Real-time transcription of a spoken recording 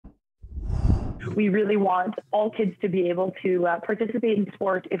we really want all kids to be able to participate in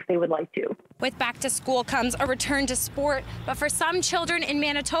sport if they would like to. With back to school comes a return to sport, but for some children in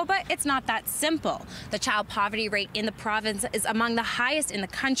Manitoba, it's not that simple. The child poverty rate in the province is among the highest in the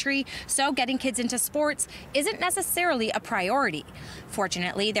country, so getting kids into sports isn't necessarily a priority.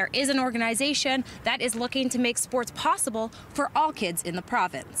 Fortunately, there is an organization that is looking to make sports possible for all kids in the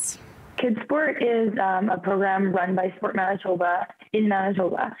province. KidSport is a program run by Sport Manitoba in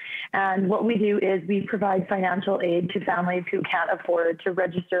Manitoba. And what we do is we provide financial aid to families who can't afford to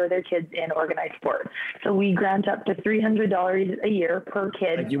register their kids in organized sport. So we grant up to $300 a year per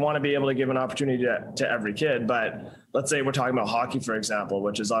kid. Like, you want to be able to give an opportunity to every kid, but let's say we're talking about hockey, for example,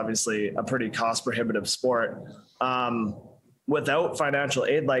 which is obviously a pretty cost prohibitive sport. Without financial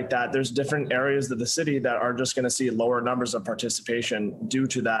aid like that, there's different areas of the city that are just going to see lower numbers of participation due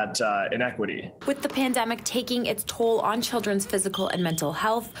to that inequity. With the pandemic taking its toll on children's physical and mental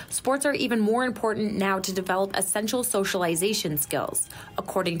health, sports are even more important now to develop essential socialization skills.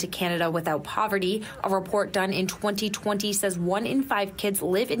 According to Canada Without Poverty, a report done in 2020 says 1 in 5 kids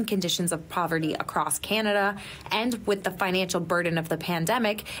live in conditions of poverty across Canada, and with the financial burden of the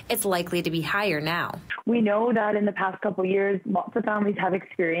pandemic, it's likely to be higher now. We know that in the past couple of years, lots of families have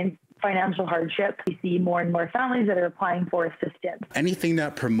experienced financial hardship. We see more and more families that are applying for assistance. Anything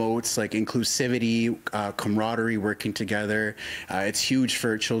that promotes like inclusivity, camaraderie, working together, it's huge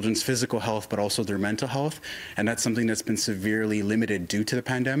for children's physical health, but also their mental health. And that's something that's been severely limited due to the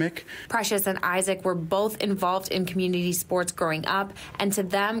pandemic. Precious and Isaac were both involved in community sports growing up, and to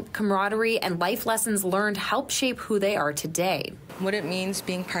them, camaraderie and life lessons learned help shape who they are today. What it means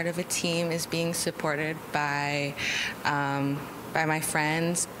being part of a team is being supported by my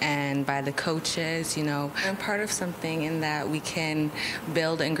friends and by the coaches. You know, I'm part of something in that we can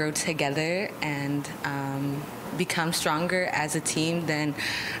build and grow together and become stronger as a team than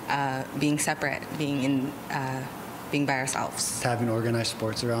being separate, being by ourselves. Having organized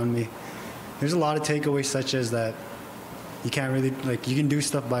sports around me, there's a lot of takeaways, such as that you can't really, you can do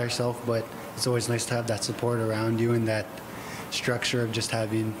stuff by yourself, but it's always nice to have that support around you and that structure of just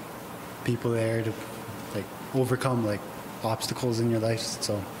having people there to overcome obstacles in your life.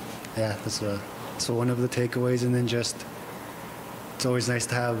 So yeah, that's one of the takeaways. And then just, it's always nice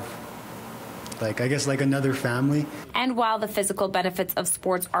to have another family. And while the physical benefits of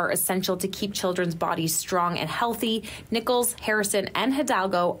sports are essential to keep children's bodies strong and healthy, Nichols, Harrison, and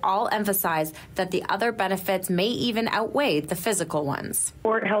Hidalgo all emphasize that the other benefits may even outweigh the physical ones.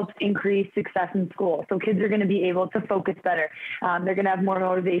 Sport helps increase success in school, so kids are going to be able to focus better. They're going to have more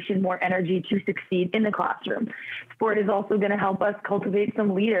motivation, more energy to succeed in the classroom. Sport is also going to help us cultivate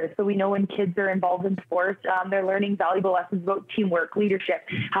some leaders. So we know when kids are involved in sports, they're learning valuable lessons about teamwork, leadership,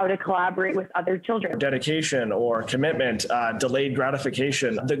 how to collaborate with other children. Dedication or commitment, delayed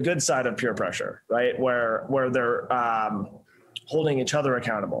gratification, the good side of peer pressure, right? Where they're holding each other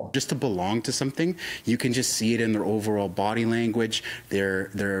accountable. Just to belong to something, you can just see it in their overall body language, their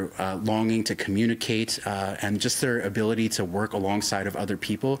longing to communicate, and just their ability to work alongside of other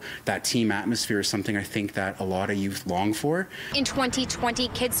people. That team atmosphere is something I think that a lot of youth long for. In 2020,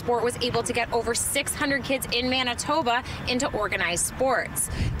 KidSport was able to get over 600 kids in Manitoba into organized sports.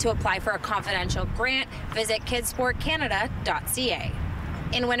 To apply for a confidential grant, visit kidsportcanada.ca.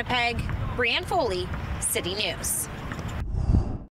 In Winnipeg, Brianne Foley, City News.